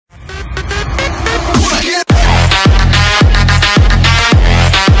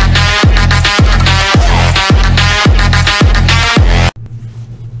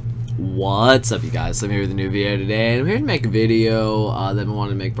What's up, you guys? So I'm here with a new video today, and I'm here to make a video that I've been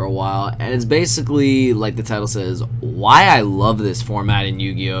wanting to make for a while, and it's basically, like the title says, why I love this format in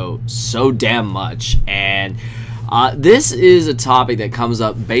Yu-Gi-Oh! So damn much. And this is a topic that comes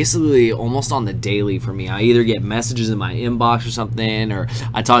up basically almost on the daily for me. I either get messages in my inbox or something, or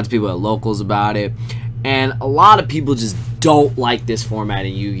I talk to people at locals about it, and a lot of people just don't like this format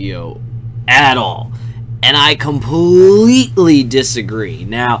in Yu-Gi-Oh! At all. And I completely disagree.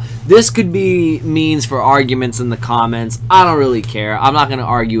 Now, this could be means for arguments in the comments. I don't really care. I'm not going to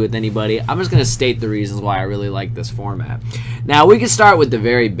argue with anybody. I'm just going to state the reasons why I really like this format. Now, we can start with the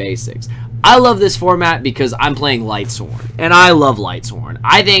very basics. I love this format because I'm playing Lightsworn, and I love Lightsworn.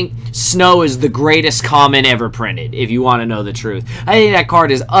 I think Snow is the greatest common ever printed, if you want to know the truth. I think that card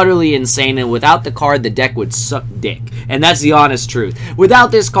is utterly insane, and without the card, the deck would suck dick. And that's the honest truth.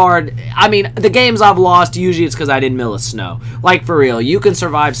 Without this card, I mean, the games I've lost, usually it's because I didn't mill a Snow. Like, for real, you can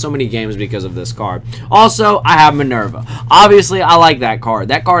survive so many games because of this card. Also, I have Minerva. Obviously, I like that card.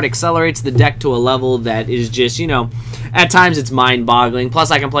 That card accelerates the deck to a level that is just, you know, at times it's mind-boggling. Plus,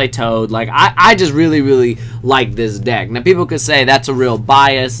 I can play Toad. Like, I just really like this deck. Now, people could say that's a real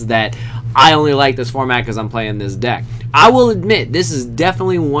bias, that I only like this format because I'm playing this deck. I will admit, this is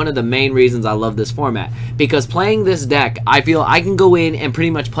definitely one of the main reasons I love this format. Because playing this deck, I feel I can go in and pretty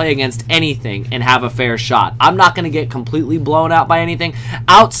much play against anything and have a fair shot. I'm not going to get completely blown out by anything,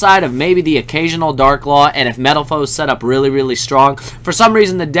 outside of maybe the occasional Dark Law, and if Metal Foes set up really strong. For some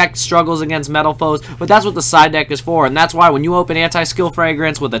reason, the deck struggles against Metal Foes, but that's what the side deck is for, and that's why when you open Anti-Skill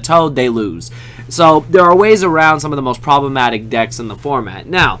Fragrance with a Toad, they lose. So, there are ways around some of the most problematic decks in the format.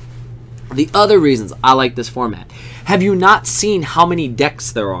 Now, the other reasons I like this format. Have you not seen how many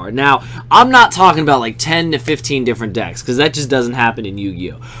decks there are? Now, I'm not talking about like 10 to 15 different decks, because that just doesn't happen in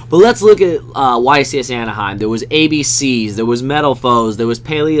Yu-Gi-Oh! But let's look at YCS Anaheim. There was ABCs, there was Metal Foes, there was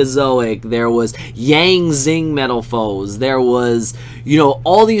Paleozoic, there was Yang Zing Metal Foes, there was, you know,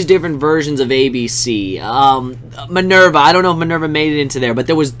 all these different versions of ABC. Minerva, I don't know if Minerva made it into there, but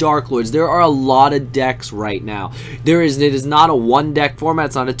there was Dark Lords. There are a lot of decks right now. It is not a one-deck format,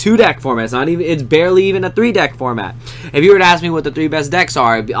 it's not a two-deck format, it's barely even a three-deck format. If you were to ask me what the three best decks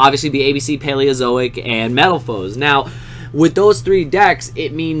are, it'd obviously be ABC, Paleozoic, and Metal Foes. Now, with those three decks,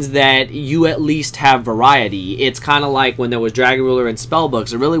 it means that you at least have variety. It's kind of like when there was Dragon Ruler and Spellbooks.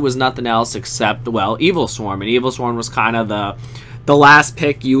 There really was nothing else except, well, Evil Swarm. And Evil Swarm was kind of the last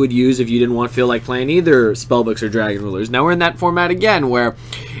pick you would use if you didn't want to feel like playing either Spellbooks or Dragon Rulers. Now we're in that format again, where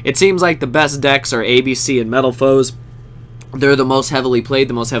it seems like the best decks are ABC and Metal Foes. They're the most heavily played,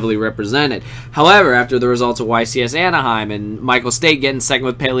 the most heavily represented. However, after the results of YCS Anaheim and Michael State getting second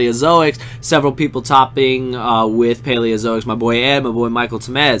with Paleozoics, several people topping with Paleozoics, my boy Ed, my boy Michael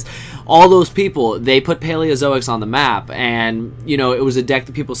Temez, all those people, they put Paleozoics on the map, and, you know, it was a deck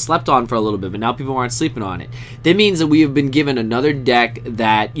that people slept on for a little bit, but now people aren't sleeping on it. That means that we have been given another deck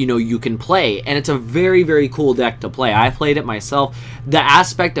that, you know, you can play, and it's a very cool deck to play. I played it myself. The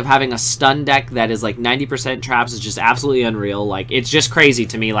aspect of having a stun deck that is like 90% traps is just absolutely unreal. Like, it's just crazy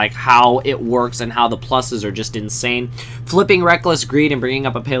to me, like, how it works and how the pluses are just insane. Flipping Reckless Greed and bringing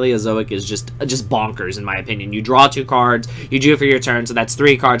up a Paleozoic is just bonkers, in my opinion. You draw 2 cards, you do it for your turn, so that's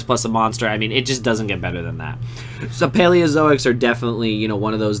 3 cards plus a monster. I mean, it just doesn't get better than that. So Paleozoics are definitely, you know,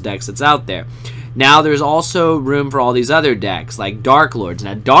 one of those decks that's out there. Now, there's also room for all these other decks, like Dark Lords.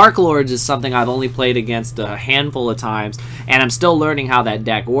 Now, Dark Lords is something I've only played against a handful of times, and I'm still learning how that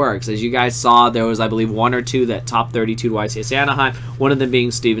deck works. As you guys saw, there was, I believe, 1 or 2 that top 32 to YCS Anaheim, one of them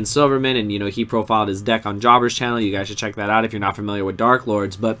being Steven Silverman, and, you know, he profiled his deck on Jobber's channel. You guys should check that out if you're not familiar with Dark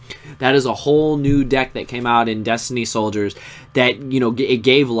Lords, but that is a whole new deck that came out in Destiny Soldiers that, you know, it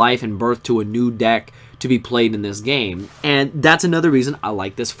gave life and birth to a new deck to be played in this game. And that's another reason I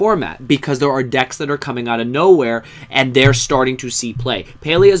like this format, because there are decks that are coming out of nowhere and they're starting to see play.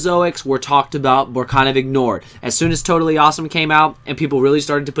 Paleozoics were talked about, were kind of ignored. As soon as Totally Awesome came out and people really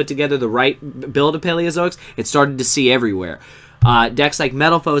started to put together the right build of Paleozoics, it started to see everywhere. Decks like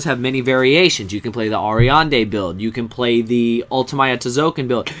Metal Foes have many variations. You can play the Ariande build. You can play the Ultimaya Tezokan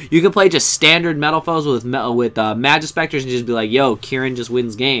build. You can play just standard Metal Foes with Magispectors and just be like, yo, Kieran just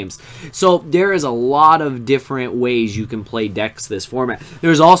wins games. So there is a lot of different ways you can play decks this format.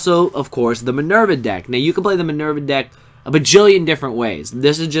 There's also, of course, the Minerva deck. Now, you can play the Minerva deck a bajillion different ways.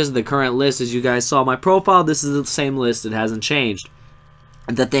 This is just the current list. As you guys saw my profile, this is the same list. It hasn't changed.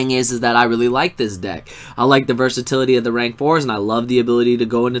 The thing is that I really like this deck. I like the versatility of the rank 4s, and I love the ability to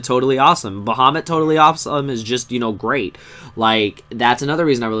go into Totally Awesome. Bahamut Totally Awesome is just, you know, great. Like, that's another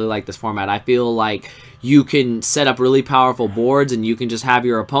reason I really like this format. I feel like you can set up really powerful boards, and you can just have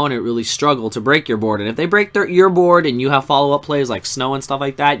your opponent really struggle to break your board. And if they break your board and you have follow-up plays like Snow and stuff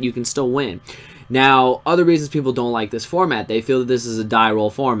like that, you can still win. Now, other reasons people don't like this format, they feel that this is a die roll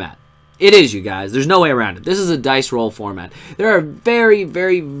format. It is, you guys. There's no way around it. This is a dice roll format. There are very,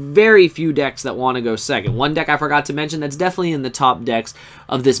 very, very few decks that want to go second. One deck I forgot to mention that's definitely in the top decks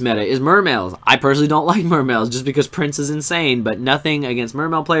of this meta is Mermails. I personally don't like Mermails just because Prince is insane, but nothing against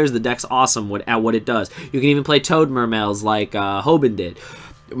Mermail players. The deck's awesome at what it does. You can even play Toad Mermails like Hoban did.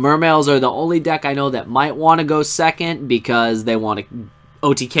 Mermails are the only deck I know that might want to go second because they want to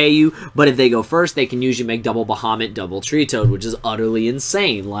OTK you, but if they go first, they can usually make double Bahamut, double Tree Toad, which is utterly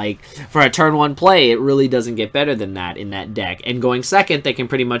insane. Like, for a turn 1 play, it really doesn't get better than that in that deck. And going second, they can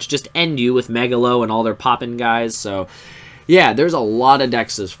pretty much just end you with Megalo and all their poppin' guys, so yeah, there's a lot of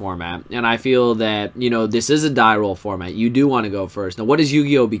decks this format, and I feel that, you know, this is a die roll format. You do want to go first. Now, what does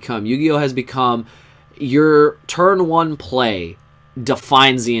Yu-Gi-Oh become? Yu-Gi-Oh has become your turn 1 play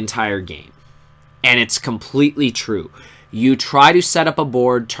defines the entire game, and it's completely true. You try to set up a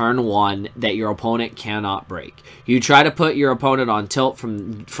board turn 1 that your opponent cannot break. You try to put your opponent on tilt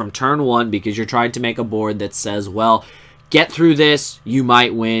from turn 1 because you're trying to make a board that says, well, get through this, you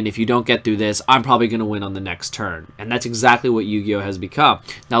might win. If you don't get through this, I'm probably going to win on the next turn. And that's exactly what Yu-Gi-Oh has become.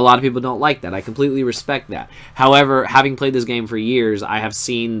 Now, a lot of people don't like that. I completely respect that. However, having played this game for years, I have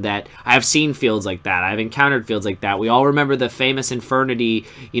seen fields like that. I've encountered fields like that. We all remember the famous Infernity,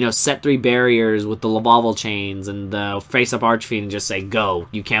 you know, set 3 barriers with the Lavalval chains and the face-up Archfiend and just say, go.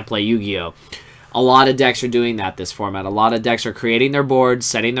 You can't play Yu-Gi-Oh. A lot of decks are doing that this format. A lot of decks are creating their boards,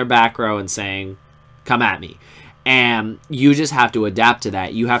 setting their back row, and saying, come at me. And you just have to adapt to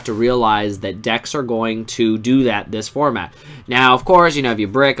that. You have to realize that decks are going to do that this format. Now, of course, you know, if you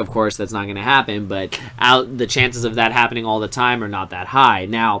brick, of course, that's not going to happen. But the chances of that happening all the time are not that high.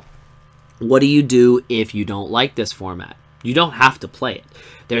 Now, what do you do if you don't like this format? You don't have to play it.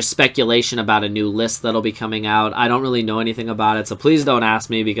 There's speculation about a new list that'll be coming out. I don't really know anything about it, so please don't ask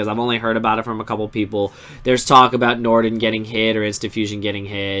me because I've only heard about it from a couple people. There's talk about Norden getting hit or Institution getting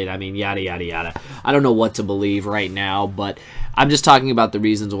hit. I mean, yada, yada, yada. I don't know what to believe right now, but I'm just talking about the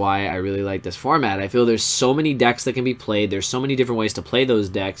reasons why I really like this format. I feel there's so many decks that can be played. There's so many different ways to play those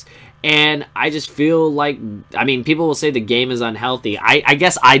decks. And I just feel like, I mean, people will say the game is unhealthy. I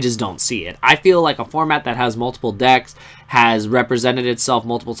guess I just don't see it. I feel like a format that has multiple decks has represented itself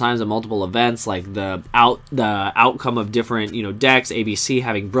multiple times at multiple events, like the outcome of different, you know, decks, ABC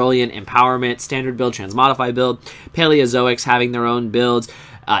having Brilliant, Empowerment, Standard build, Transmodify build, Paleozoics having their own builds,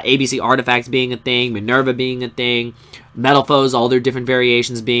 ABC Artifacts being a thing, Minerva being a thing, Metal Foes, all their different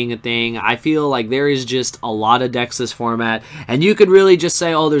variations being a thing. I feel like there is just a lot of decks this format, and you could really just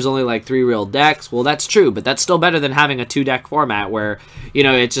say, oh, there's only like 3 real decks. Well, that's true, but that's still better than having a 2-deck format where, you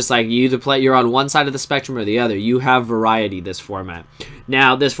know, it's just like you either play, you're on one side of the spectrum or the other. You have variety this format.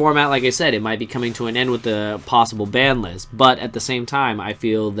 Now, this format, like I said, it might be coming to an end with the possible ban list, but at the same time, I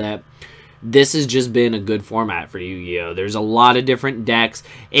feel that this has just been a good format for Yu-Gi-Oh! There's a lot of different decks.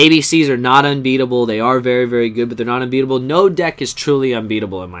 ABCs are not unbeatable. They are very, very good, but they're not unbeatable. No deck is truly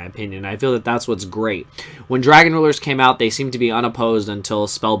unbeatable, in my opinion. I feel that that's what's great. When Dragon Rulers came out, they seemed to be unopposed until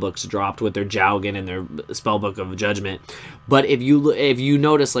Spellbooks dropped with their Jowgen and their Spellbook of Judgment. But if you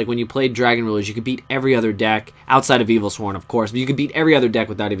notice, like, when you played Dragon Rulers, you could beat every other deck, outside of Evilsworn, of course, but you could beat every other deck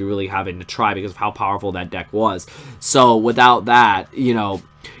without even really having to try because of how powerful that deck was. So, without that, you know,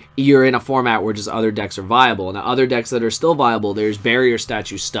 you're in a format where just other decks are viable. Now, other decks that are still viable, there's Barrier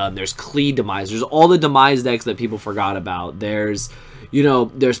Statue Stun, there's Klee Demise, there's all the Demise decks that people forgot about. There's, you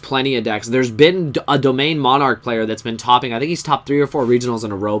know, there's plenty of decks. There's been a Domain Monarch player that's been topping, I think he's top 3 or 4 regionals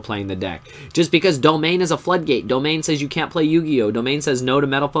in a row playing the deck. Just because Domain is a floodgate. Domain says you can't play Yu-Gi-Oh! Domain says no to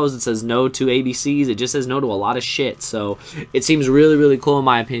Metal Foes, it says no to ABCs, it just says no to a lot of shit. So, it seems really, really cool in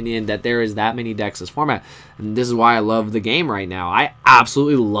my opinion that there is that many decks this format. And this is why I love the game right now. I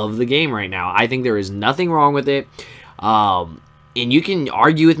absolutely love the game right now. I think there is nothing wrong with it. And you can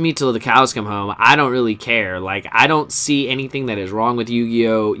argue with me till the cows come home. I don't really care. Like, I don't see anything that is wrong with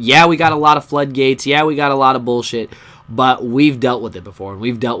Yu-Gi-Oh! Yeah, we got a lot of floodgates. Yeah, we got a lot of bullshit. But we've dealt with it before, and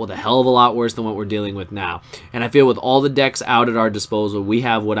we've dealt with a hell of a lot worse than what we're dealing with now. And I feel with all the decks out at our disposal, we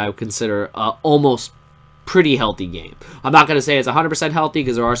have what I would consider almost pretty healthy game. I'm not going to say it's 100% healthy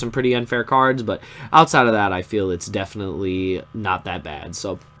because there are some pretty unfair cards, but outside of that, I feel it's definitely not that bad.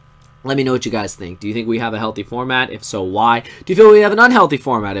 So, Let me know what you guys think. Do you think we have a healthy format? If so, why? Do you feel we have an unhealthy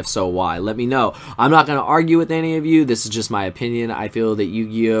format? If so, why? Let me know. I'm not going to argue with any of you. This is just my opinion. I feel that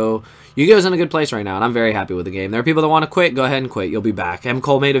Yu-Gi-Oh's in a good place right now, and I'm very happy with the game. There are people that want to quit. Go ahead and quit. You'll be back. M.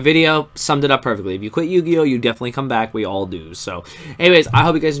 Cole made a video, summed it up perfectly. If you quit Yu-Gi-Oh, you definitely come back. We all do. So, anyways, I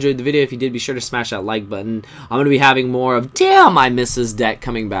hope you guys enjoyed the video. If you did, be sure to smash that like button. I'm going to be having more of Damn I Miss This deck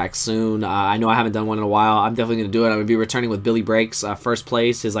coming back soon. I know I haven't done one in a while. I'm definitely going to do it. I'm going to be returning with Billy Breaks, first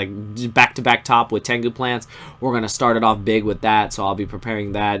place. His, like, back-to-back top with Tengu plants. We're going to start it off big with that, so I'll be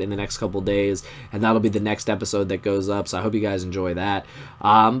preparing that in the next couple days, and that'll be the next episode that goes up, so I hope you guys enjoy that.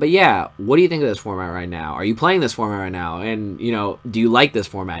 But yeah, what do you think of this format right now? Are you playing this format right now? And, you know, do you like this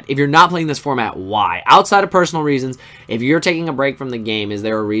format? If you're not playing this format, why? Outside of personal reasons, if you're taking a break from the game, is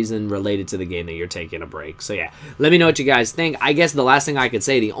there a reason related to the game that you're taking a break? So yeah, let me know what you guys think. I guess the last thing I could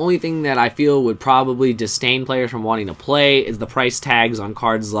say, the only thing that I feel would probably disdain players from wanting to play is the price tags on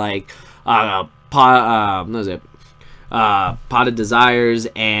cards like Potted Desires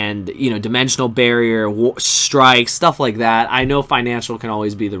and, you know, Dimensional Barrier, Strike, stuff like that. I know financial can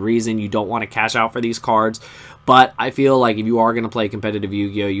always be the reason you don't want to cash out for these cards, but I feel like if you are going to play competitive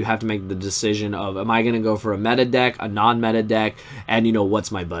Yu-Gi-Oh, you have to make the decision of, am I going to go for a meta deck, a non-meta deck, and, you know,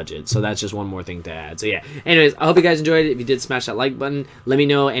 what's my budget? So that's just one more thing to add. So yeah, anyways, I hope you guys enjoyed it. If you did, smash that like button. Let me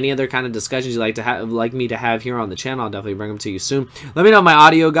know any other kind of discussions you'd like me to have here on the channel. I'll definitely bring them to you soon. Let me know if my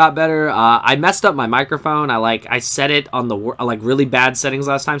audio got better. I messed up my microphone. I set it on the really bad settings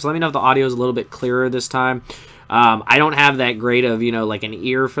last time, so let me know if the audio is a little bit clearer this time. I don't have that great of, you know, like an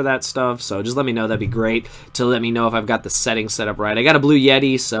ear for that stuff, so just let me know. That'd be great to let me know if I've got the settings set up right. I got a Blue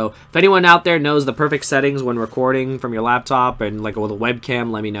Yeti, so if anyone out there knows the perfect settings when recording from your laptop and like with a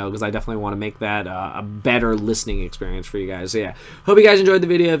webcam, let me know, because I definitely want to make that a better listening experience for you guys. So yeah, hope you guys enjoyed the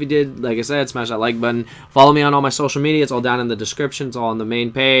video. If you did, like I said, smash that like button. Follow me on all my social media. It's all down in the description. It's all on the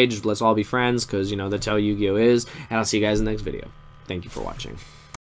main page. Let's all be friends, because, you know, that's how Yu-Gi-Oh is, and I'll see you guys in the next video. Thank you for watching.